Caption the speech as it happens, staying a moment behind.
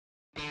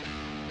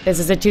This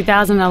is a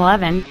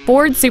 2011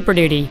 Ford Super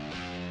Duty.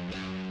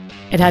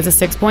 It has a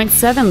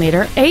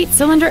 6.7-liter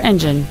 8-cylinder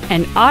engine,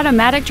 an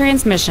automatic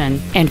transmission,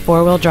 and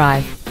 4-wheel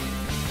drive.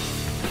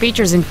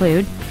 Features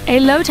include a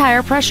low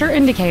tire pressure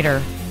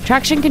indicator,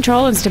 traction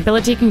control and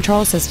stability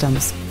control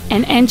systems,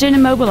 an engine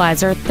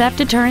immobilizer theft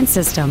deterrent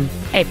system,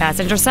 a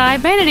passenger side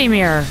vanity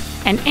mirror,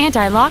 an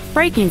anti-lock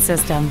braking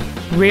system,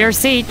 rear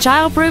seat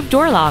child-proof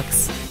door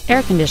locks,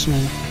 air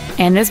conditioning,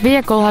 and this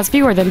vehicle has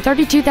fewer than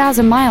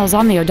 32,000 miles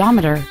on the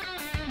odometer.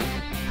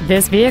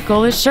 This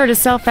vehicle is sure to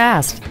sell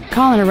fast.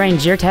 Call and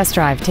arrange your test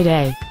drive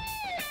today.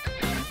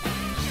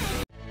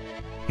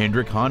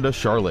 Hendrick Honda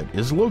Charlotte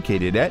is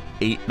located at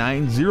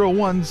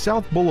 8901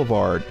 South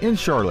Boulevard in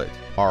Charlotte.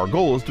 Our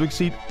goal is to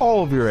exceed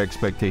all of your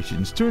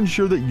expectations to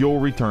ensure that you'll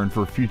return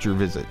for future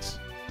visits.